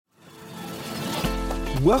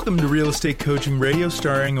Welcome to Real Estate Coaching Radio,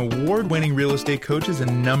 starring award-winning real estate coaches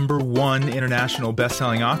and #1 international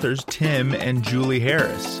best-selling authors, Tim and Julie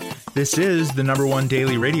Harris. This is the #1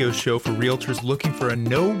 daily radio show for realtors looking for a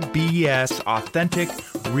no BS, authentic,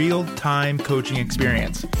 real-time coaching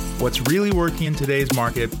experience. What's really working in today's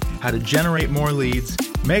market, how to generate more leads,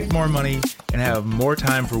 make more money, and have more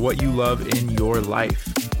time for what you love in your life.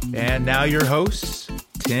 And now your hosts,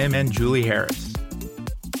 Tim and Julie Harris.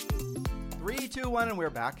 3, 2, 1, and we're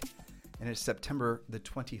back. And it's September the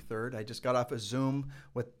 23rd. I just got off a Zoom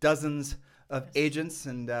with dozens of agents,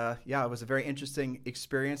 and it was a very interesting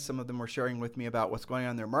experience. Some of them were sharing with me about what's going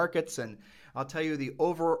on in their markets, and I'll tell you the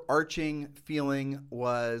overarching feeling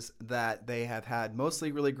was that they have had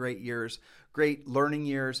mostly really great years, great learning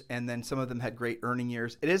years, and then some of them had great earning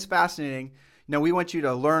years. It is fascinating. We want you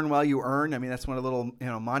to learn while you earn. I mean, that's one of the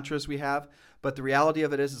little mantras we have. But the reality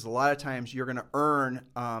of it is a lot of times you're going to earn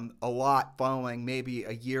a lot following maybe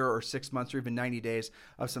a year or 6 months or even 90 days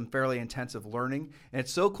of some fairly intensive learning. And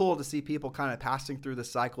it's so cool to see people kind of passing through the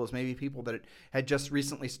cycles, maybe people that had just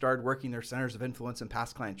recently started working their centers of influence and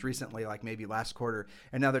past clients recently, like maybe last quarter,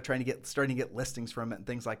 and now they're starting to get listings from it and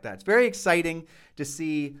things like that. It's very exciting to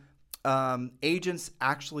see agents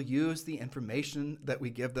actually use the information that we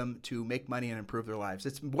give them to make money and improve their lives.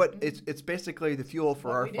 It's basically the fuel for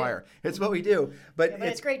our fire. It's what we do. But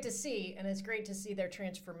it's great to see, and it's great to see their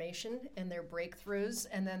transformation and their breakthroughs,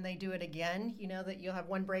 and then they do it again. That you'll have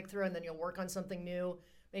one breakthrough and then you'll work on something new.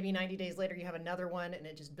 Maybe 90 days later you have another one, and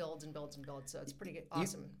it just builds and builds and builds. So it's pretty good.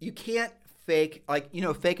 Awesome. You can't fake,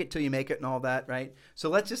 fake it till you make it and all that, right? So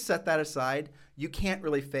let's just set that aside. You can't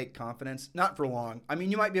really fake confidence, not for long. I mean,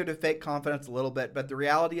 you might be able to fake confidence a little bit, but the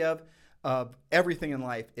reality of everything in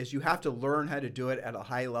life is you have to learn how to do it at a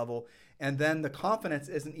high level. And then the confidence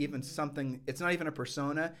isn't even something, it's not even a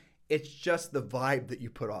persona. It's just the vibe that you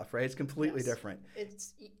put off, right? It's completely different.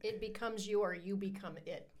 It becomes you or you become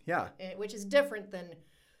it. Yeah. Which is different than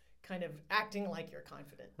kind of acting like you're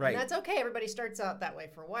confident. Right. And that's okay. Everybody starts out that way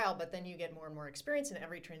for a while, but then you get more and more experience, and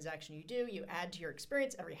every transaction you do, you add to your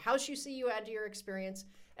experience. Every house you see, you add to your experience.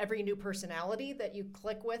 Every new personality that you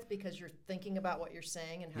click with because you're thinking about what you're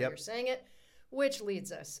saying and how you're saying it, which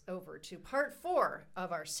leads us over to part 4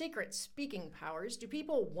 of our secret speaking powers. Do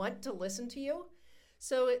people want to listen to you?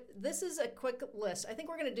 So this is a quick list. I think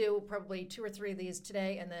we're going to do probably 2 or 3 of these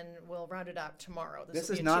today, and then we'll round it out tomorrow. This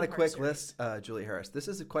is not a quick list, Julie Harris. This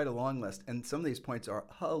is quite a long list, and some of these points are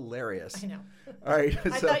hilarious. I know. All right.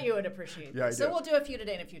 I thought you would appreciate it. So we'll do a few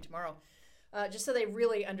today and a few tomorrow, just so they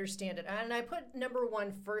really understand it. And I put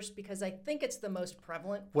 #1 first because I think it's the most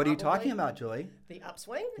prevalent. What are you talking about, Julie? The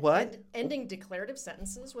upswing. What? Ending declarative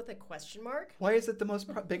sentences with a question mark. Why is it the most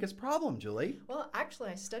biggest problem, Julie? Well, actually,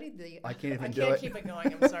 I studied the... I can't even do it. I can't keep it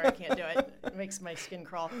going. I'm sorry, I can't do it. It makes my skin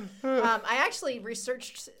crawl. I actually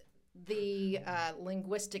researched the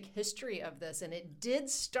linguistic history of this, and it did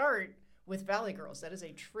start with Valley Girls. That is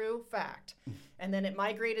a true fact. And then it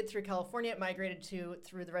migrated through California, it migrated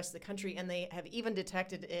through the rest of the country, and they have even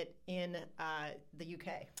detected it in the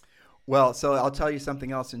UK. Well, so I'll tell you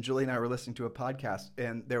something else. And Julie and I were listening to a podcast,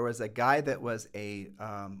 and there was a guy that was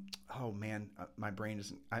my brain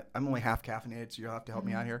isn't, I'm only half caffeinated, so you'll have to help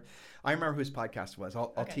me out here. I remember whose podcast it was.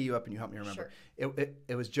 I'll tee you up and you help me remember. Sure.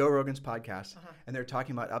 It was Joe Rogan's podcast, and they were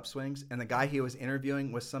talking about upswings, and the guy he was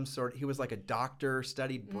interviewing was he was like a doctor,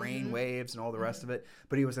 studied brain waves and all the rest of it,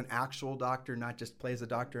 but he was an actual doctor, not just plays a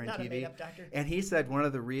doctor on not TV. A made-up doctor. And he said one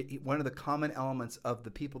of the common elements of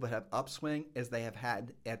the people that have upswing is they have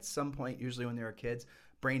had, at some point, usually when they were kids,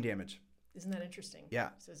 brain damage. Isn't that interesting? Yeah.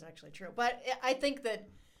 So it's actually true. But I think that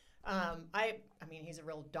I mean, he's a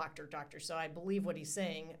real doctor, so I believe what he's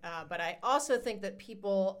saying. But I also think that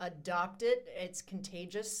people adopt it. It's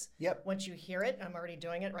contagious. Yep. Once you hear it, I'm already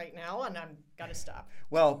doing it right now, and I'm got to stop.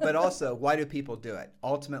 Well, but also, why do people do it?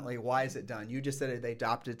 Ultimately, why is it done? You just said they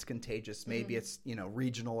adopt it. It's contagious. Maybe it's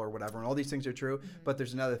regional or whatever, and all these things are true. But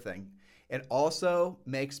there's another thing. It also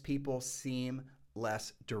makes people seem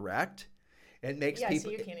less direct. It makes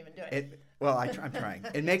people. So you can't even do it. I'm trying.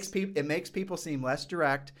 It makes people seem less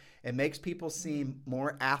direct. It makes people seem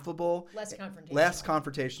more affable. Less confrontational. Less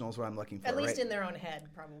confrontational is what I'm looking for. At least in their own head,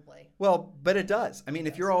 probably. Well, but it does. I mean,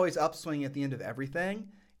 if you're always upswinging at the end of everything,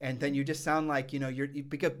 and then you just sound like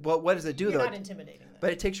what does it do? You're not intimidating them.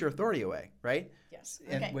 But it takes your authority away, right? Yes.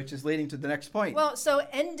 Okay. Which is leading to the next point. Well, so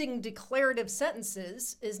ending declarative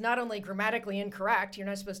sentences is not only grammatically incorrect. You're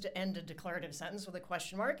not supposed to end a declarative sentence with a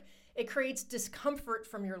question mark. It creates discomfort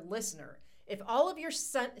from your listener. If all of your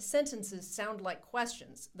sentences sound like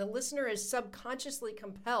questions, the listener is subconsciously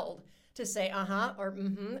compelled to say uh-huh or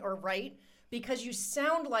mm-hmm or right because you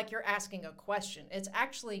sound like you're asking a question. It's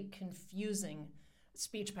actually confusing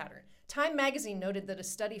speech pattern. Time magazine noted that a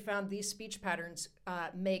study found these speech patterns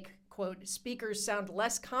make, quote, speakers sound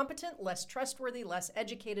less competent, less trustworthy, less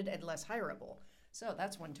educated, and less hireable. So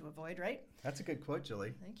that's one to avoid, right? That's a good quote,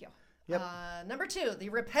 Julie. Thank you. Yep. Number 2, the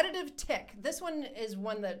repetitive tick. This one is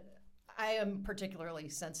one that I am particularly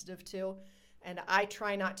sensitive to, and I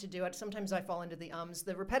try not to do it. Sometimes I fall into the ums.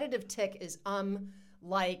 The repetitive tick is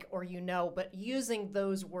like, or but using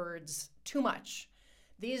those words too much.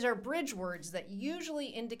 These are bridge words that usually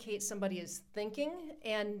indicate somebody is thinking,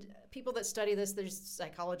 and people that study this, there's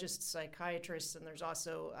psychologists, psychiatrists, and there's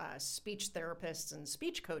also speech therapists and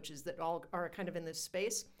speech coaches that all are kind of in this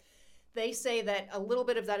space. They say that a little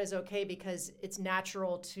bit of that is okay because it's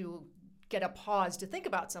natural to get a pause to think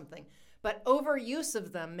about something, but overuse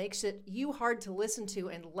of them makes it hard to listen to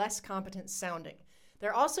and less competent sounding.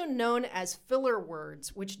 They're also known as filler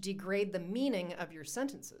words, which degrade the meaning of your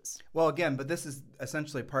sentences. Well, again, but this is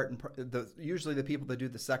essentially usually the people that do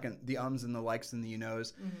the ums and the likes and the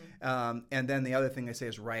knows. Mm-hmm. And then the other thing they say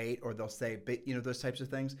is right, or they'll say, those types of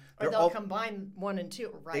things. Or they'll combine 1 and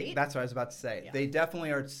 2, right? That's what I was about to say. Yeah. They definitely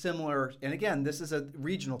are similar. And again, this is a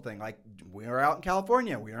regional thing. Like we are out in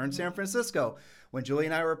California. We are in San Francisco. When Julie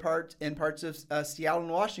and I were in parts of Seattle and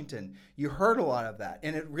Washington, you heard a lot of that.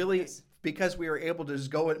 And it really... Yes. Because we were able to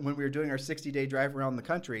just go when we were doing our 60-day drive around the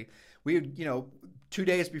country, we would, 2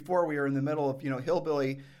 days before we were in the middle of,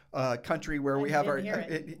 hillbilly country where we have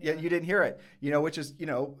you didn't hear it, which is,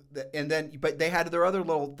 and then, but they had their other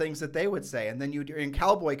little things that they would say. And then you're in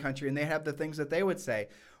cowboy country and they have the things that they would say.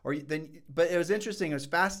 But it was interesting. It was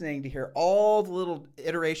fascinating to hear all the little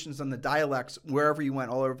iterations on the dialects wherever you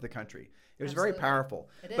went all over the country. It was very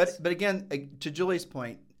powerful. It is. But again, to Julie's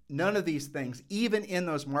point, none of these things, even in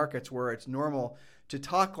those markets where it's normal to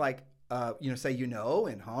talk like, say,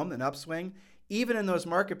 and hum and upswing, even in those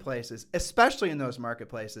marketplaces, especially in those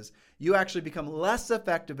marketplaces, you actually become less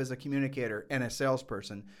effective as a communicator and a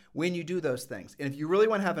salesperson when you do those things. And if you really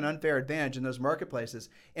want to have an unfair advantage in those marketplaces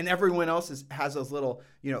and everyone else has those little,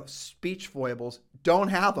 speech foibles, don't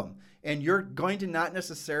have them. And you're going to not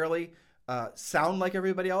necessarily sound like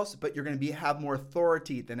everybody else, but you're going to have more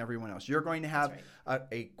authority than everyone else. You're going to have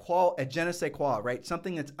a je ne sais quoi, right?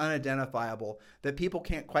 Something that's unidentifiable that people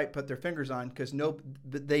can't quite put their fingers on because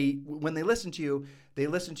when they listen to you,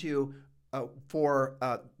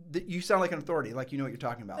 you sound like an authority, like you know what you're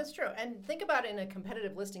talking about. That's true. And think about it in a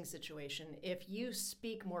competitive listing situation. If you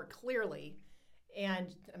speak more clearly,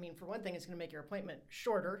 and I mean, for one thing, it's going to make your appointment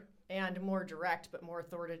shorter and more direct, but more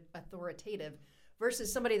authoritative,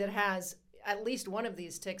 versus somebody that has at least one of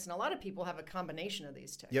these tics, and a lot of people have a combination of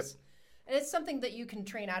these tics. Yep. And it's something that you can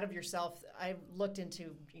train out of yourself. I've looked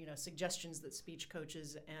into, suggestions that speech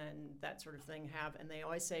coaches and that sort of thing have, and they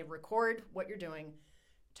always say record what you're doing,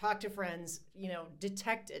 talk to friends,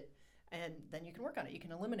 detect it, and then you can work on it. You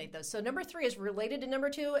can eliminate those. So number 3 is related to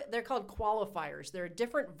number 2. They're called qualifiers. They're a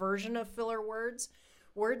different version of filler words.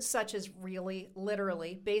 Words such as really,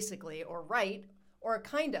 literally, basically, or right, or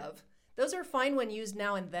kind of. Those are fine when used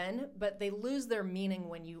now and then, but they lose their meaning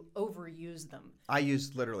when you overuse them. I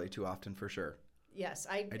use literally too often, for sure. Yes,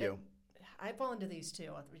 I do. I fall into these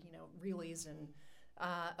too. Reallys and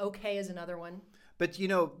okay is another one. But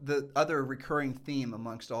the other recurring theme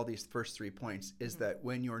amongst all these first 3 points is that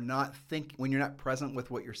when you're not present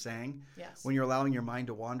with what you're saying, yes, when you're allowing your mind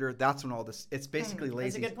to wander, that's when all this. It's basically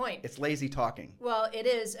lazy. That's a good point. It's lazy talking. Well, it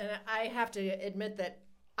is, and I have to admit that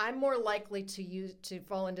I'm more likely to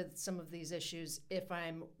fall into some of these issues if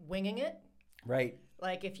I'm winging it. Right.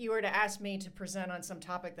 Like if you were to ask me to present on some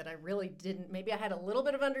topic that I really didn't, maybe I had a little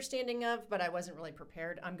bit of understanding of, but I wasn't really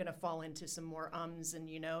prepared, I'm going to fall into some more ums and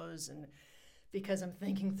and because I'm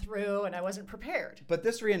thinking through and I wasn't prepared. But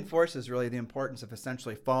this reinforces really the importance of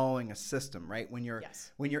essentially following a system, right? When you're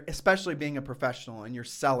especially being a professional and you're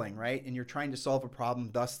selling, right? And you're trying to solve a problem,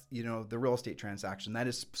 thus, the real estate transaction. That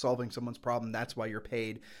is solving someone's problem. That's why you're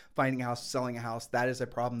paid. Finding a house, selling a house, that is a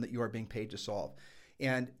problem that you are being paid to solve.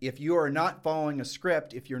 And if you are not following a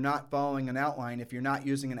script, if you're not following an outline, if you're not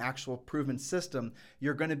using an actual proven system,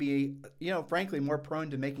 you're going to be, frankly, more prone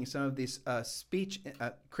to making some of these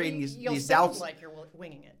creating these doubts. You'll like you're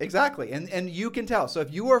winging it. Exactly. And you can tell. So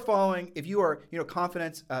if you are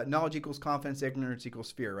confidence, knowledge equals confidence, ignorance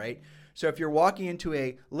equals fear, right? So if you're walking into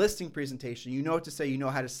a listing presentation, you know what to say, you know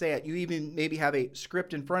how to say it, you even maybe have a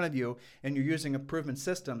script in front of you and you're using a proven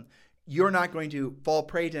system, you're not going to fall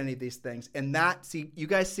prey to any of these things. And you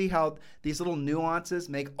guys see how these little nuances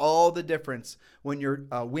make all the difference when you're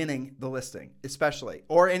winning the listing, especially,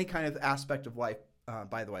 or any kind of aspect of life,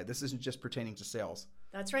 by the way. This isn't just pertaining to sales.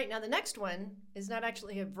 That's right. Now, the next one is not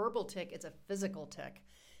actually a verbal tic, it's a physical tic.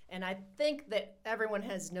 And I think that everyone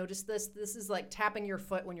has noticed this. This is like tapping your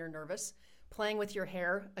foot when you're nervous, playing with your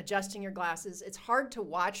hair, adjusting your glasses. It's hard to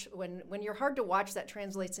watch. When you're hard to watch, that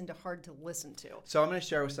translates into hard to listen to. So I'm going to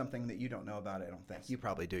share with something that you don't know about, I don't think. You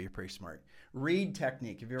probably do. You're pretty smart. Read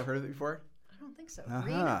technique. Have you ever heard of it before? I don't think so.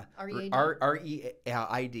 Uh-huh. Read,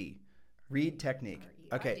 R-E-I-D. Read technique.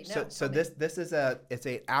 Okay, so this is it's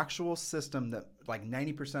a actual system that like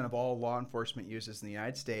 90% of all law enforcement uses in the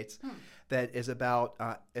United States that is about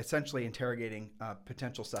essentially interrogating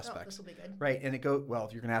potential suspects. Oh, this will be good. Right, and it goes, well,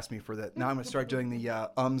 if you're going to ask me for that, now I'm going to start doing the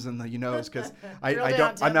ums and the you knows because I'm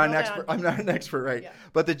not an expert. I'm not an expert, right? Yeah.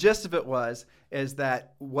 But the gist of it is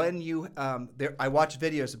that when you I watched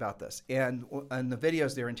videos about this, and the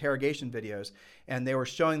videos, they're interrogation videos, and they were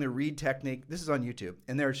showing the read technique. This is on YouTube,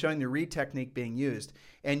 and they were showing the read technique being used,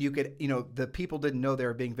 and you could, the people didn't know they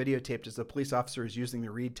were being videotaped as the police officer is using the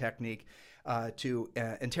read technique to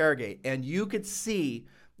interrogate, and you could see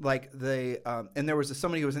like and there was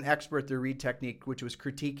somebody who was an expert at the read technique, which was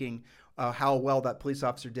critiquing how well that police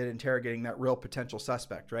officer did interrogating that real potential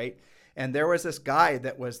suspect, right? And there was this guy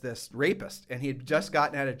that was this rapist, and he had just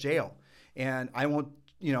gotten out of jail. And I won't,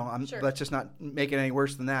 sure. Let's just not make it any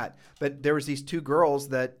worse than that. But there was these two girls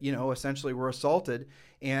that, essentially were assaulted.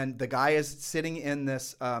 And the guy is sitting in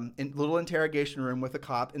this little interrogation room with a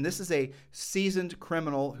cop. And this is a seasoned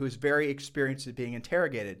criminal who's very experienced at being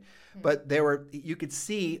interrogated. But you could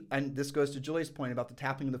see, and this goes to Julie's point about the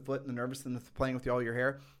tapping of the foot and the nervous and the playing with all your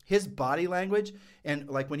hair, his body language, and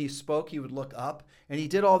like when he spoke, he would look up, and he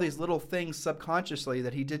did all these little things subconsciously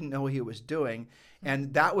that he didn't know he was doing.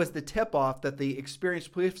 And that was the tip-off that the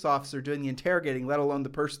experienced police officer doing the interrogating, let alone the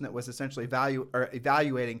person that was essentially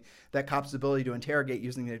evaluating that cop's ability to interrogate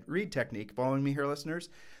using the read technique. Following me here, listeners?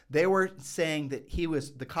 They were saying that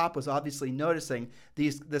the cop was obviously noticing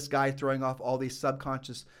this guy throwing off all these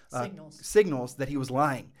subconscious signals that he was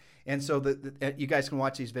lying. And so you guys can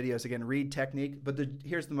watch these videos again, read technique. But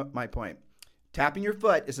here's my point. Tapping your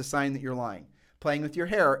foot is a sign that you're lying. Playing with your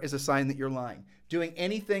hair is a sign that you're lying. Doing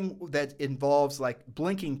anything that involves like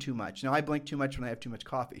blinking too much. Now, I blink too much when I have too much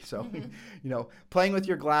coffee. So, playing with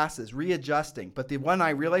your glasses, readjusting. But the one I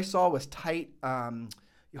really saw was tight,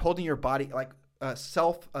 holding your body, like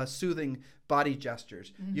self-soothing body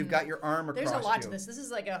gestures. Mm-hmm. You've got your arm across you. There's a lot to this. This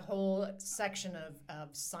is like a whole section of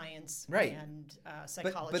science and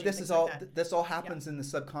psychology. But this all happens in the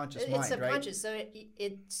subconscious mind, right? It's subconscious. So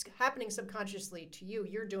it's happening subconsciously to you.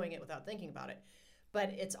 You're doing it without thinking about it.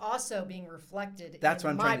 But it's also being reflected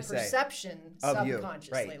in my perception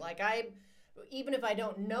subconsciously. Right. Like even if I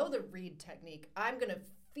don't know the read technique, I'm going to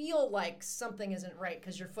feel like something isn't right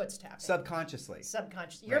because your foot's tapping. Subconsciously.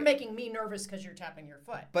 You're making me nervous because you're tapping your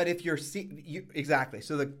foot. But if exactly.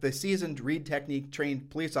 So the seasoned read technique trained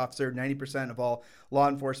police officer, 90% of all law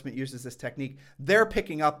enforcement uses this technique. They're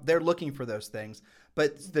looking for those things.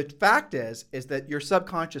 But the fact is that your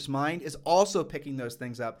subconscious mind is also picking those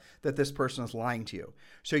things up that this person is lying to you.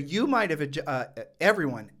 So you might have,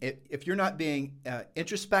 everyone, if you're not being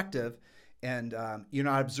introspective and you're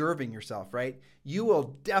not observing yourself, right, you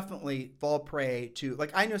will definitely fall prey to,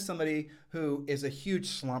 like I know somebody who is a huge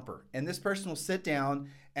slumper, and this person will sit down,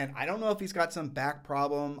 and I don't know if he's got some back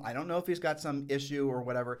problem, I don't know if he's got some issue or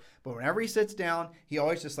whatever, but whenever he sits down, he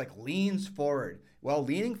always just like leans forward. Well,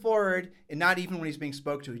 leaning forward, and not even when he's being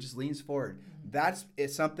spoke to, he just leans forward. Mm-hmm.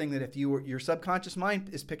 It's something that if your subconscious mind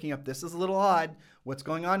is picking up, this is a little odd, what's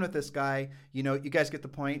going on with this guy, you guys get the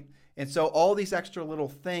point. And so all these extra little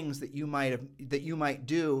things that you might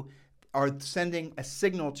do are sending a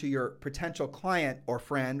signal to your potential client or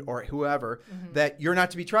friend or whoever that you're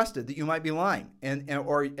not to be trusted, that you might be lying,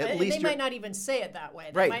 or at least they might not even say it that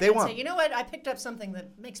way. They won't say, you know what, I picked up something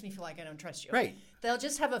that makes me feel like I don't trust you. Right. They'll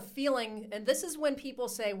just have a feeling, and this is when people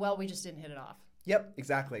say, well, we just didn't hit it off. Yep,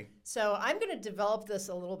 exactly. So I'm going to develop this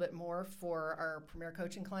a little bit more for our Premier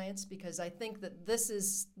Coaching clients, because I think that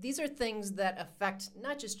these are things that affect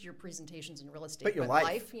not just your presentations in real estate, but your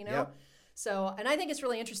life. Yep. So, and I think it's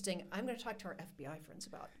really interesting. I'm going to talk to our FBI friends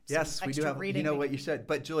about yes, we do have reading. You know what you said.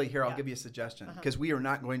 But Julie, here, I'll give you a suggestion, because we are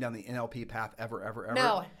not going down the NLP path ever.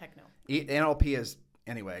 No, heck no. NLP is,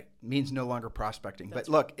 anyway, means no longer prospecting. But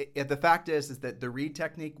look, the fact is that the read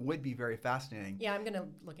technique would be very fascinating. Yeah, I'm going to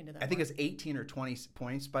look into that. I think it's 18 or 20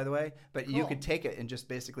 points, by the way. But you could take it and just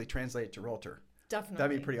basically translate it to Realtor. Definitely.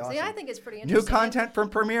 That'd be pretty awesome. See, I think it's pretty interesting. New content from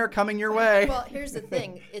Premier coming your way. Well, here's the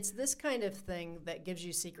thing. It's this kind of thing that gives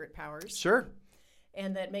you secret powers. Sure.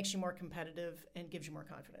 And that makes you more competitive and gives you more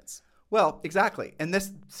confidence. Well, exactly. And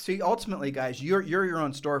ultimately, guys, you're your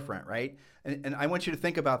own storefront, right? And I want you to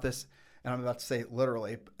think about this, and I'm about to say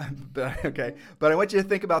literally, but okay. But I want you to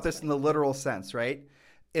think about this in the literal sense, right?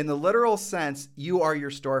 in the literal sense, you are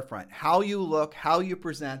your storefront. How you look, how you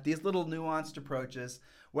present, these little nuanced approaches,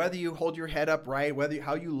 whether you hold your head up right,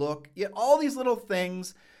 how you look, all these little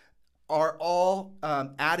things are all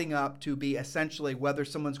adding up to be essentially whether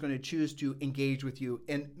someone's going to choose to engage with you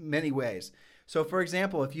in many ways. So, for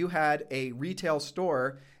example, if you had a retail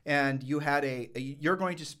store and you had you're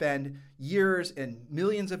going to spend years and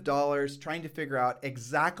millions of dollars trying to figure out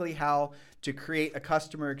exactly how to create a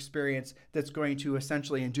customer experience that's going to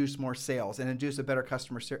essentially induce more sales and induce a better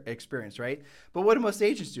customer experience, right? But what do most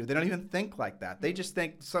agents do? They don't even think like that. They just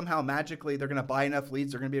think somehow magically they're going to buy enough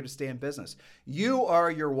leads, they're going to be able to stay in business. You are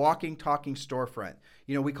your walking, talking storefront.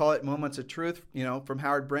 We call it moments of truth, from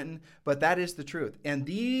Howard Brinton, but that is the truth. And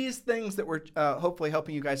these things that we're hopefully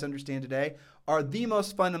helping you guys understand today are the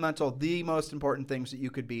most fundamental, the most important things that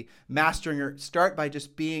you could be mastering. Start by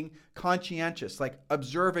just being conscientious, like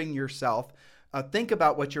observing yourself. Think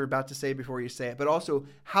about what you're about to say before you say it, but also,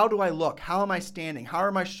 how do I look? How am I standing? How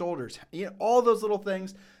are my shoulders? All those little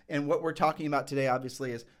things. And what we're talking about today,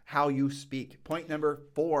 obviously, is how you speak. Point number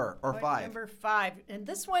 4 or 5. Point number 5. And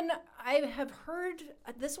this one, I have heard,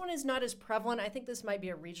 this one is not as prevalent. I think this might be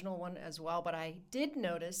a regional one as well, but I did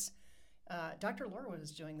notice Dr. Laura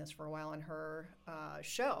was doing this for a while on her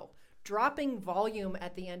show, dropping volume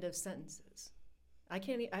at the end of sentences. I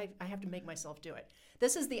have to make myself do it.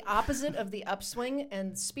 This is the opposite of the upswing,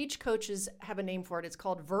 and speech coaches have a name for it. It's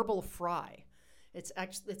called verbal fry. It's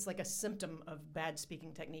like a symptom of bad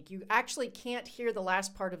speaking technique. You actually can't hear the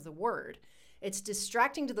last part of the word. It's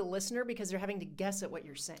distracting to the listener because they're having to guess at what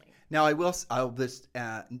you're saying. Now, I'll just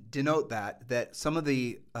denote that some of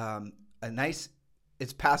the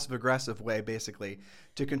it's passive aggressive way basically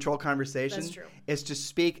to control conversation is to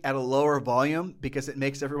speak at a lower volume because it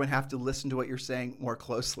makes everyone have to listen to what you're saying more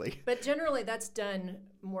closely. But generally that's done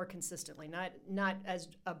more consistently, not as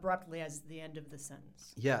abruptly as the end of the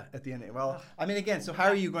sentence. Yeah, at the end. Well, I mean, again, so how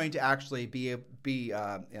are you going to actually be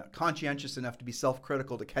conscientious enough to be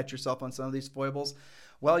self-critical to catch yourself on some of these foibles?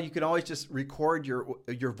 Well, you can always just record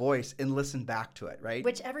your voice and listen back to it, right?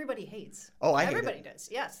 Which everybody hates. Oh, I hate it. Everybody does,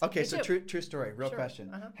 yes. Okay, so true story, real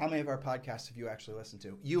question. How many of our podcasts have you actually listened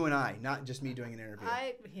to? You and I, not just me doing an interview.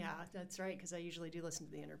 Yeah, that's right, because I usually do listen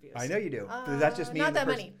to the interviews. I know you do. That's just me. Not that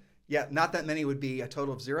many. Yeah, not that many would be a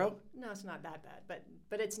total of 0? No, it's not that bad,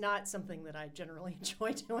 but it's not something that I generally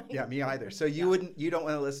enjoy doing. Yeah, me either. So you don't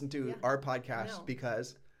want to listen to our podcast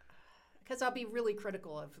because I'll be really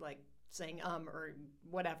critical of saying or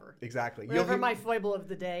whatever. Exactly. Whatever my foible of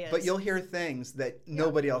the day is. But you'll hear things that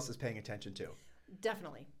nobody else is paying attention to.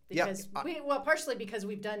 Definitely. Because partially because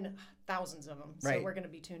we've done thousands of them. So right. We're going to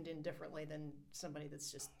be tuned in differently than somebody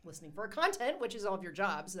that's just listening for content, which is all of your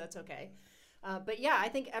jobs. So that's okay. But yeah, I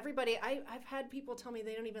think everybody, I've had people tell me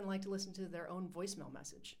they don't even like to listen to their own voicemail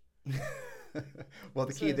message. Well,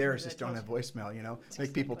 the key there is just don't have voicemail,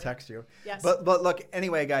 make people text you. Yes. But look,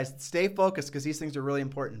 anyway, guys, stay focused because these things are really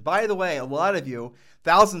important. By the way, a lot of you,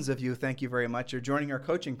 thousands of you, thank you very much, are joining our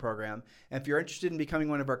coaching program. And if you're interested in becoming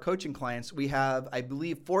one of our coaching clients, we have, I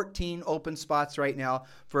believe, 14 open spots right now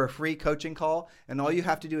for a free coaching call. And all you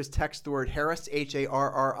have to do is text the word Harris,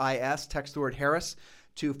 Harris, text the word Harris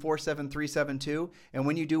to 47372, and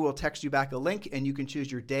when you do, we'll text you back a link, and you can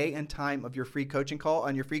choose your day and time of your free coaching call.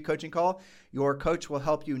 On your free coaching call, your coach will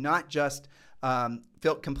help you not just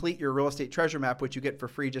complete your real estate treasure map, which you get for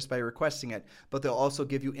free just by requesting it, but they'll also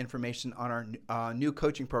give you information on our new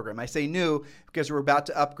coaching program. I say new because we're about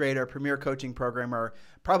to upgrade our Premier Coaching Program, our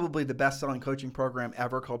probably the best-selling coaching program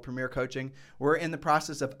ever, called Premier Coaching. We're in the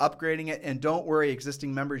process of upgrading it, and don't worry,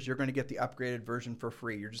 existing members, you're going to get the upgraded version for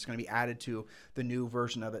free. You're just going to be added to the new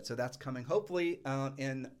version of it. So that's coming hopefully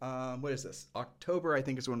in, what is this? October, I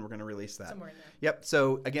think, is when we're going to release that. Somewhere in there. Yep.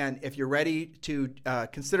 So again, if you're ready to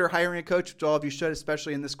consider hiring a coach, which all of you should,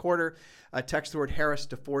 especially in this quarter, text the word Harris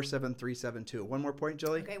to 47372. One more point,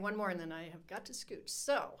 Julie? Okay, one more, and then I have got to scoot.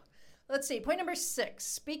 So let's see. Point number 6,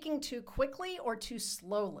 speaking too quickly or too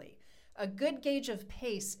slowly. A good gauge of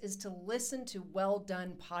pace is to listen to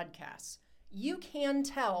well-done podcasts. You can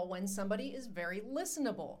tell when somebody is very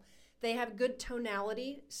listenable. They have good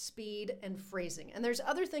tonality, speed, and phrasing. And there's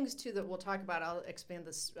other things, too, that we'll talk about. I'll expand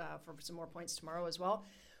this for some more points tomorrow as well,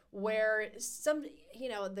 where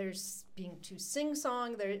there's being too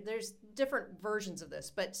sing-song. There's different versions of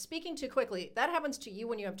this. But speaking too quickly, that happens to you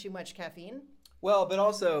when you have too much caffeine. Well, but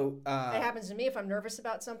also it happens to me if I'm nervous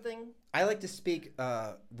about something. I like to speak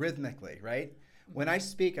rhythmically, right? When I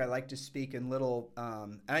speak, I like to speak in little,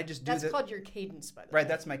 and I just do. That's called your cadence, by the way. Right,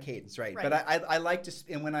 that's my cadence, right? But I like to,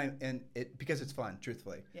 and because it's fun,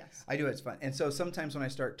 truthfully. Yes. I do it. It's fun, and so sometimes when I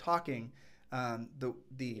start talking,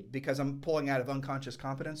 because I'm pulling out of unconscious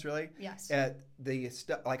competence, really. Yes.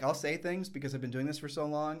 Like I'll say things because I've been doing this for so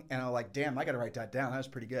long, and I'm like, damn, I got to write that down. That was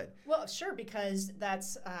pretty good. Well, sure, because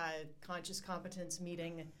that's conscious competence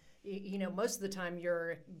meeting. Most of the time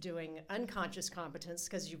you're doing unconscious competence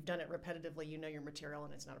because you've done it repetitively. You know your material,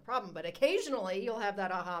 and it's not a problem. But occasionally you'll have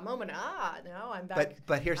that aha moment. No, I'm back.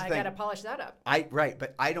 But here's the thing. I got to polish that up. Right,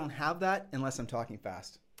 but I don't have that unless I'm talking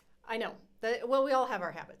fast. I know. Well, we all have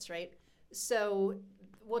our habits, right? So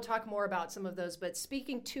we'll talk more about some of those, but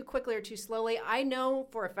speaking too quickly or too slowly, I know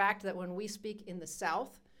for a fact that when we speak in the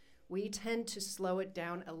South, we tend to slow it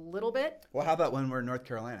down a little bit. Well, how about when we're in North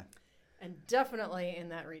Carolina? And definitely in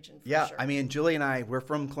that region, for yeah, sure. I mean, Julie and I, we're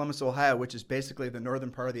from Columbus, Ohio, which is basically the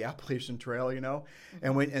northern part of the Appalachian Trail,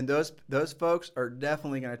 Mm-hmm. And those folks are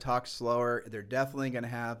definitely going to talk slower. They're definitely going to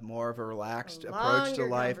have more of a relaxed approach to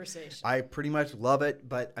life. I pretty much love it,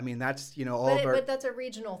 but I mean, that's But that's a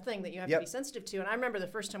regional thing that you have to be sensitive to. And I remember the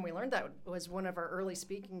first time we learned that was one of our early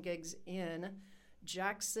speaking gigs in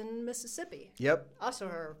Jackson, Mississippi. Yep. Also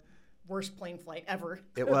our worst plane flight ever.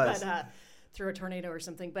 It was. But, through a tornado or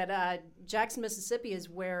something. But Jackson, Mississippi is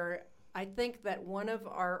where I think that one of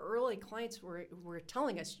our early clients were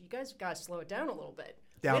telling us, you guys got to slow it down a little bit.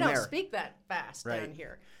 We don't speak that fast down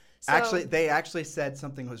here. So, they actually said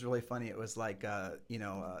something was really funny. It was like, Yankee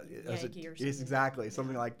or something. Exactly,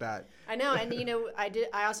 something like that. I know, and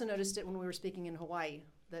I also noticed it when we were speaking in Hawaii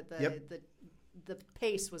that the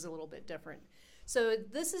pace was a little bit different. So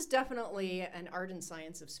this is definitely an art and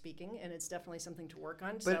science of speaking, and it's definitely something to work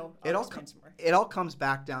on. So it all comes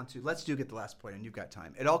back down to, let's get the last point, and you've got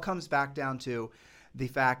time. It all comes back down to the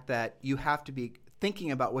fact that you have to be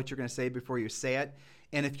thinking about what you're going to say before you say it.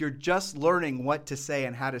 And if you're just learning what to say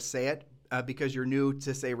and how to say it because you're new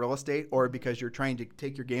to, say, real estate, or because you're trying to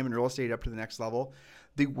take your game in real estate up to the next level,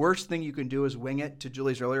 the worst thing you can do is wing it. To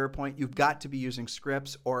Julie's earlier point, you've got to be using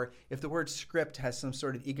scripts, or if the word script has some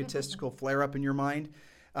sort of egotistical flare up in your mind.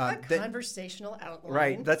 Conversational outline.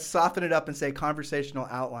 Right. Let's soften it up and say conversational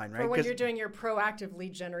outline, right? For when you're doing your proactive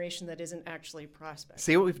lead generation that isn't actually prospect.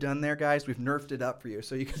 See what we've done there, guys? We've nerfed it up for you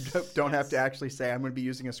so you don't have to actually say, I'm going to be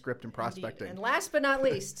using a script in prospecting. Indeed. And last but not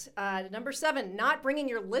least, number 7, not bringing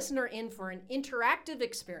your listener in for an interactive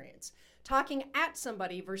experience. Talking at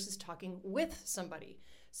somebody versus talking with somebody.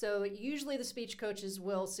 So usually the speech coaches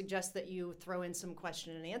will suggest that you throw in some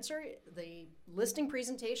question and answer. The listing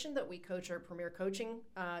presentation that we coach our premier coaching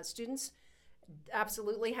students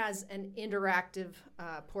absolutely has an interactive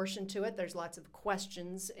portion to it. There's lots of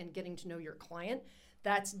questions and getting to know your client.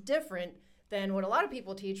 That's different than what a lot of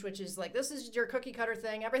people teach, which is like, this is your cookie cutter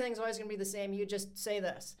thing. Everything's always going to be the same. You just say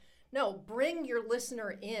this. No, bring your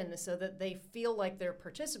listener in so that they feel like they're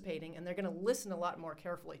participating and they're going to listen a lot more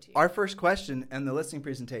carefully to you. Our first question in the listing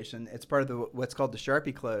presentation, it's part of what's called the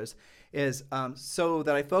Sharpie close, is so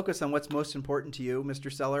that I focus on what's most important to you, Mr.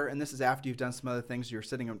 Seller, and this is after you've done some other things. You're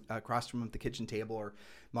sitting across from the kitchen table or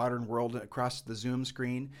modern world across the Zoom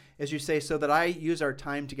screen. As you say, so that I use our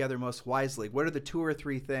time together most wisely. What are the 2 or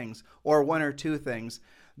 3 things, or 1 or 2 things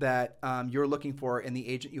that you're looking for in the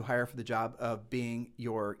agent you hire for the job of being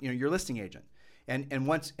your listing agent?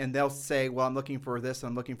 And they'll say, well, I'm looking for this,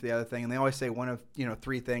 I'm looking for the other thing, and they always say 1 of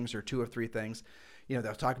 3 things or 2 of 3 things.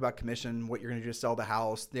 They'll talk about commission, what you're going to do to sell the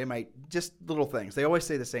house. They might just little things. They always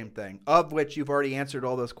say the same thing, of which you've already answered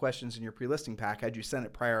all those questions in your pre-listing pack had you sent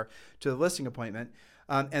it prior to the listing appointment.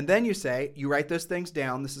 And then you write those things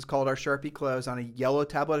down. This is called our Sharpie close on a yellow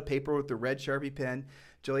tablet of paper with the red Sharpie pen.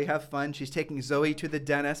 Julie, have fun. She's taking Zoe to the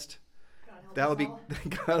dentist. That'll be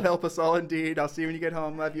God help us all indeed. I'll see you when you get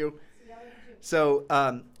home. Love you. So,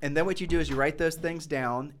 and then what you do is you write those things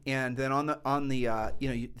down, and then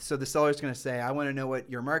so the seller's going to say, I want to know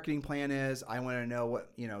what your marketing plan is. I want to know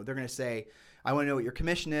what, they're going to say, I want to know what your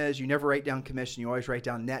commission is. You never write down commission. You always write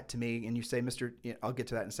down net to me, and you say, I'll get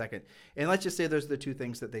to that in a second. And let's just say those are the 2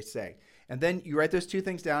 things that they say. And then you write those 2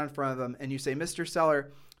 things down in front of them, and you say, Mr.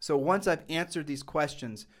 Seller, so once I've answered these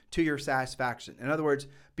questions to your satisfaction, in other words,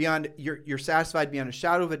 you're satisfied beyond a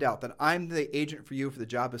shadow of a doubt that I'm the agent for you for the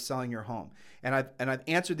job of selling your home, and I've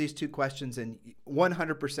answered these 2 questions, and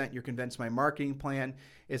 100% you're convinced my marketing plan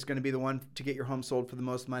is going to be the one to get your home sold for the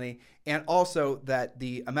most money, and also that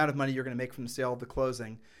the amount of money you're going to make from the sale of the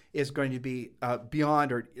closing is going to be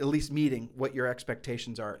beyond, or at least meeting, what your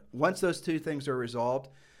expectations are. Once those 2 things are resolved,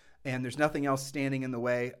 and there's nothing else standing in the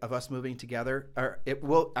way of us moving together, if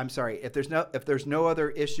there's no other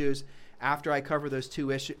issues after I cover those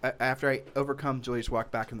 2 issues, after I overcome, Julie's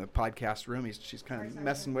walked back in the podcast room. She's kind of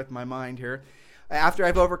messing with my mind here. After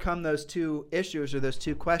I've overcome those 2 issues or those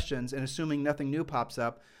 2 questions, and assuming nothing new pops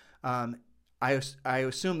up, I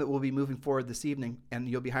assume that we'll be moving forward this evening and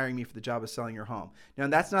you'll be hiring me for the job of selling your home. Now,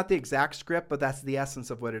 that's not the exact script, but that's the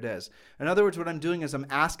essence of what it is. In other words, what I'm doing is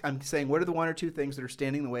I'm saying, what are the one or two things that are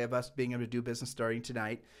standing in the way of us being able to do business starting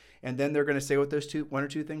tonight? And then they're going to say what those one or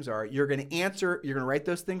two things are. You're going to write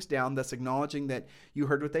those things down, thus acknowledging that you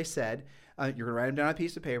heard what they said. You're going to write them down on a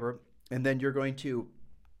piece of paper, and then you're going to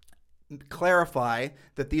clarify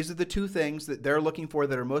that these are the two things that they're looking for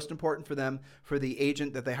that are most important for them, for the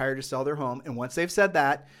agent that they hire to sell their home. And once they've said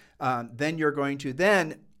that, then you're going to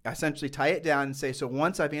then essentially tie it down and say, so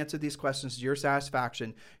once I've answered these questions to your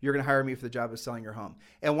satisfaction, you're going to hire me for the job of selling your home.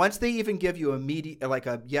 And once they even give you like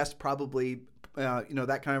a yes, probably,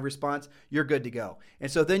 that kind of response, you're good to go. And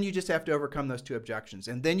so then you just have to overcome those two objections.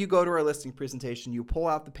 And then you go to our listing presentation, you pull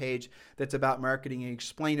out the page that's about marketing and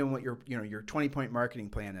explain to them what your 20-point marketing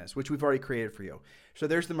plan is, which we've already created for you. So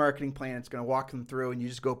there's the marketing plan. It's going to walk them through, and you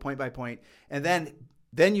just go point by point. And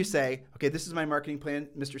then you say, okay, this is my marketing plan.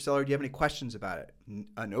 Mr. Seller, do you have any questions about it?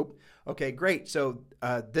 Nope. Okay, great. So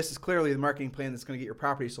this is clearly the marketing plan that's going to get your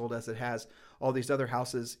property sold, as it has all these other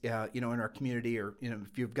houses, in our community, or,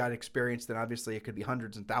 if you've got experience, then obviously it could be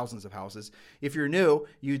hundreds and thousands of houses. If you're new,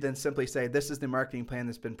 you then simply say, this is the marketing plan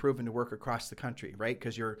that's been proven to work across the country, right?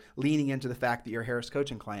 Because you're leaning into the fact that you're a Harris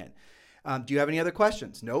Coaching client. Do you have any other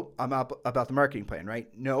questions? Nope. I'm up about the marketing plan, right?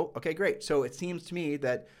 No. Okay, great. So it seems to me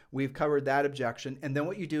that we've covered that objection. And then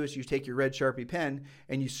what you do is you take your red Sharpie pen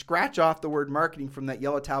and you scratch off the word marketing from that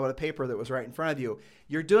yellow tablet of paper that was right in front of you.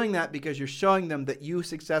 You're doing that because you're showing them that you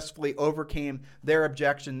successfully overcame their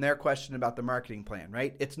objection, their question about the marketing plan,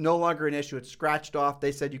 right? It's no longer an issue. It's scratched off.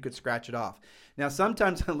 They said you could scratch it off. Now,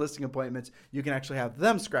 sometimes on listing appointments, you can actually have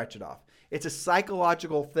them scratch it off. It's a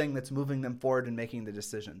psychological thing that's moving them forward and making the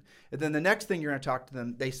decision. And then the next thing you're going to talk to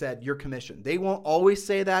them, they said, your commission. They won't always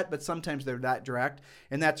say that, but sometimes they're that direct,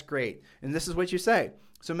 and that's great. And this is what you say.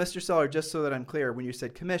 So, Mr. Seller, just so that I'm clear, when you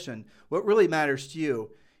said commission, what really matters to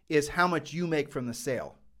you is how much you make from the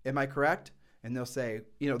sale. Am I correct? And they'll say,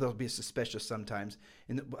 they'll be suspicious sometimes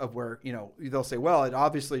of where, they'll say, well, it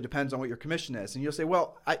obviously depends on what your commission is. And you'll say,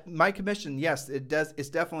 well, my commission, yes, it does. It's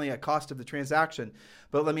definitely a cost of the transaction.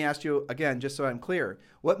 But let me ask you again, just so I'm clear,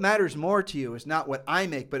 what matters more to you is not what I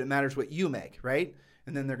make, but it matters what you make, right?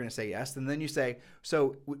 And then they're going to say yes. And then you say,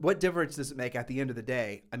 so what difference does it make at the end of the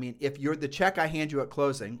day? I mean, if you're the check I hand you at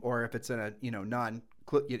closing, or if it's in a,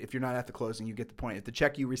 if you're not at the closing, you get the point. If the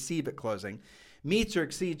check you receive at closing meets or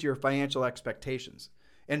exceeds your financial expectations.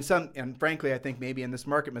 And frankly, I think maybe in this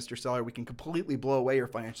market, Mr. Seller, we can completely blow away your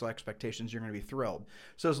financial expectations. You're going to be thrilled.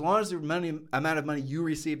 So as long as the amount of money you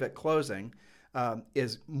receive at closing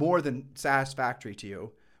is more than satisfactory to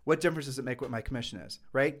you, what difference does it make what my commission is,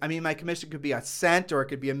 right? I mean, my commission could be a cent or it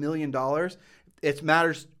could be $1 million. It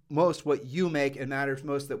matters most what you make, and matters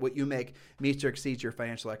most that what you make meets or exceeds your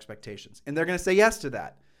financial expectations. And they're going to say yes to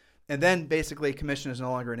that. And then basically commission is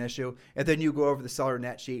no longer an issue. And then you go over the seller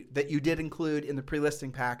net sheet that you did include in the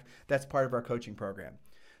pre-listing pack. That's part of our coaching program.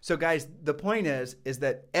 So guys, the point is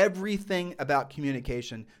that everything about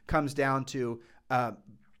communication comes down to,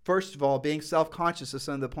 first of all, being self-conscious of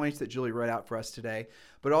some of the points that Julie wrote out for us today,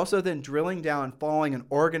 but also then drilling down, following an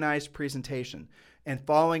organized presentation and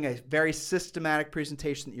following a very systematic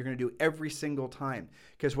presentation that you're going to do every single time.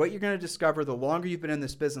 Because what you're going to discover the longer you've been in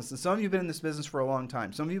this business, and some of you have been in this business for a long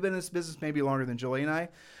time, some of you have been in this business maybe longer than Julie and I,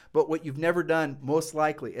 but what you've never done most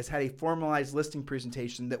likely is had a formalized listing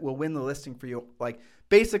presentation that will win the listing for you like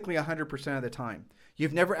basically 100% of the time.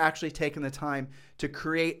 You've never actually taken the time to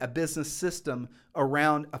create a business system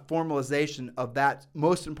around a formalization of that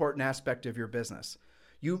most important aspect of your business.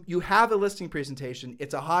 You have a listing presentation.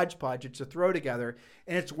 It's a hodgepodge. It's a throw together,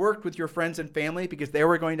 and it's worked with your friends and family because they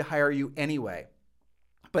were going to hire you anyway.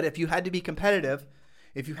 But if you had to be competitive,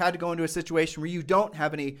 if you had to go into a situation where you don't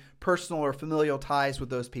have any personal or familial ties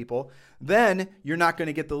with those people, then you're not going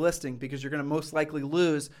to get the listing because you're going to most likely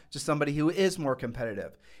lose to somebody who is more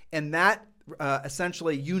competitive. And that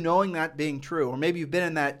essentially, you knowing that being true, or maybe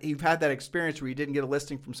you've had that experience where you didn't get a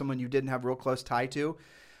listing from someone you didn't have a real close tie to.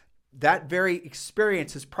 That very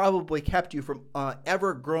experience has probably kept you from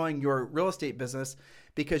ever growing your real estate business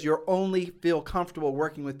because you only feel comfortable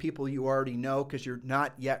working with people you already know because you're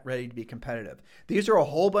not yet ready to be competitive. These are a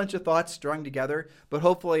whole bunch of thoughts strung together, but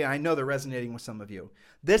hopefully I know they're resonating with some of you.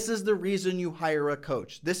 This is the reason you hire a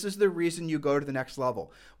coach. This is the reason you go to the next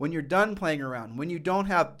level. When you're done playing around, when you don't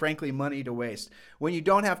have, frankly, money to waste, when you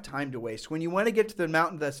don't have time to waste, when you want to get to the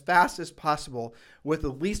mountain as fast as possible with the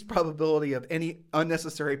least probability of any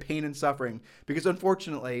unnecessary pain and suffering, because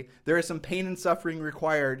unfortunately, there is some pain and suffering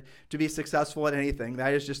required to be successful at anything.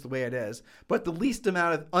 That is just the way it is. But the least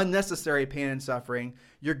amount of unnecessary pain and suffering,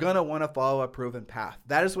 you're going to want to follow a proven path.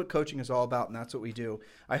 That is what coaching is all about, and that's what we do.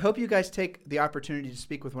 I hope you guys take the opportunity to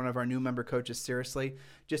speak with one of our new member coaches seriously.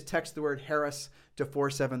 Just text the word Harris to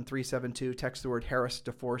 47372. Text the word Harris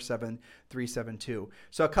to 47372.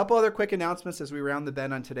 So a couple other quick announcements as we round the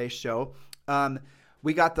bend on today's show.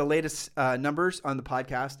 We got the latest numbers on the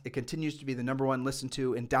podcast. It continues to be the number one listened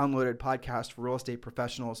to and downloaded podcast for real estate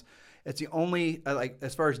professionals. It's the only,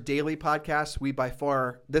 as far as daily podcasts,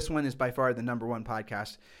 this one is by far the number one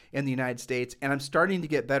podcast in the United States. And I'm starting to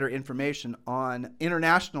get better information on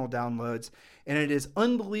international downloads. And it is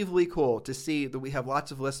unbelievably cool to see that we have lots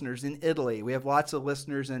of listeners in Italy. We have lots of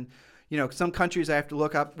listeners in, some countries I have to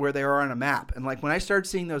look up where they are on a map. And when I started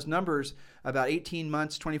seeing those numbers about 18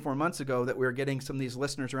 months, 24 months ago, that we were getting some of these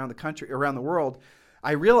listeners around the country, around the world,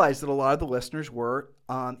 I realized that a lot of the listeners were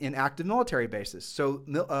in active military bases. So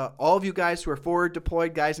all of you guys who are forward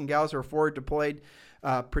deployed, guys and gals who are forward deployed,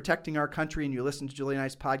 protecting our country, and you listen to Julie and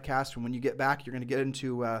I's podcast, and when you get back, you're going to get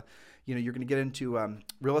into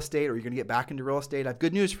real estate, or you're going to get back into real estate. I have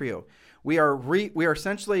good news for you. We are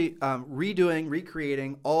essentially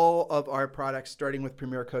recreating all of our products, starting with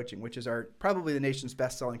Premier Coaching, which is probably the nation's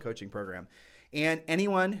best-selling coaching program. And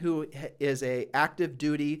anyone who is a active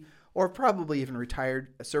duty or probably even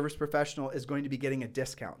retired service professional is going to be getting a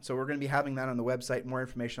discount. So we're going to be having that on the website. More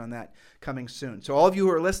information on that coming soon. So all of you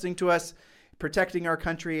who are listening to us, protecting our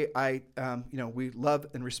country, we love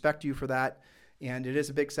and respect you for that. And it is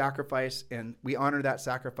a big sacrifice, and we honor that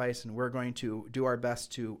sacrifice, and we're going to do our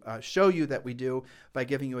best to show you that we do by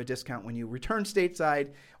giving you a discount when you return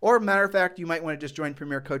stateside. Or, matter of fact, you might want to just join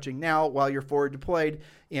Premier Coaching now while you're forward deployed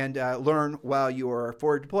and learn while you are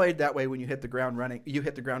forward deployed. That way, when you hit the ground running, you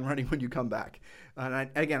hit the ground running when you come back. And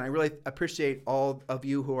I really appreciate all of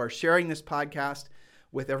you who are sharing this podcast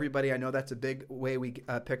with everybody. I know that's a big way we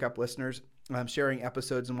pick up listeners, sharing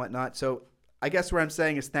episodes and whatnot. So I guess what I'm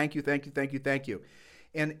saying is thank you, thank you, thank you, thank you.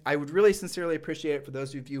 And I would really sincerely appreciate it for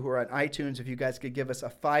those of you who are on iTunes if you guys could give us a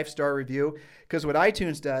 5-star review. Because what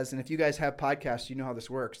iTunes does, and if you guys have podcasts, you know how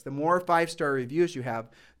this works. The more 5-star reviews you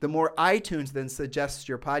have, the more iTunes then suggests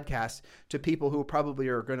your podcast to people who probably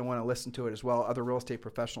are going to want to listen to it as well, other real estate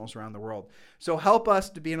professionals around the world. So help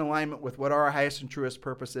us to be in alignment with what our highest and truest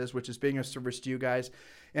purpose is, which is being of service to you guys.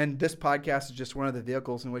 And this podcast is just one of the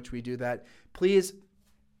vehicles in which we do that. Please,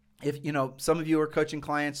 if some of you are coaching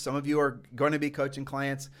clients, some of you are going to be coaching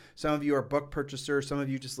clients, some of you are book purchasers, some of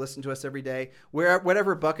you just listen to us every day,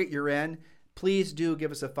 whatever bucket you're in, please do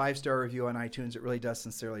give us a 5-star review on iTunes. It really does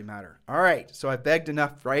sincerely matter. All right. So I begged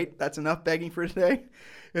enough, right? That's enough begging for today.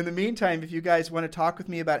 In the meantime, if you guys want to talk with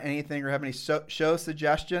me about anything or have any show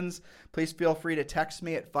suggestions, please feel free to text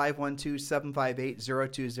me at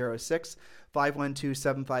 512-758-0206.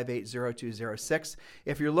 512-758-0206.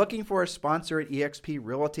 If you're looking for a sponsor at eXp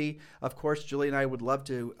Realty, of course, Julie and I would love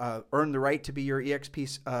to earn the right to be your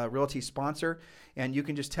eXp Realty sponsor. And you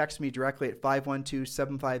can just text me directly at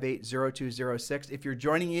 512-758-0206. If you're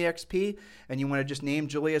joining eXp and you want to just name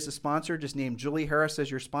Julie as a sponsor, just name Julie Harris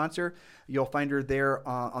as your sponsor. You'll find her there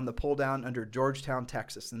on the pull down under Georgetown,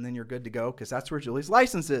 Texas. And then you're good to go because that's where Julie's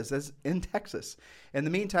license is in Texas. In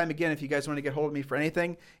the meantime, again, if you guys want to get hold of me for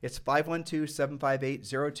anything, it's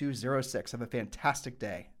 512-758-0206. Have a fantastic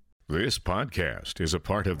day. This podcast is a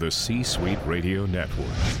part of the C-Suite Radio Network.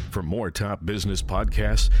 For more top business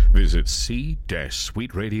podcasts, visit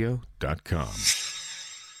c-suiteradio.com.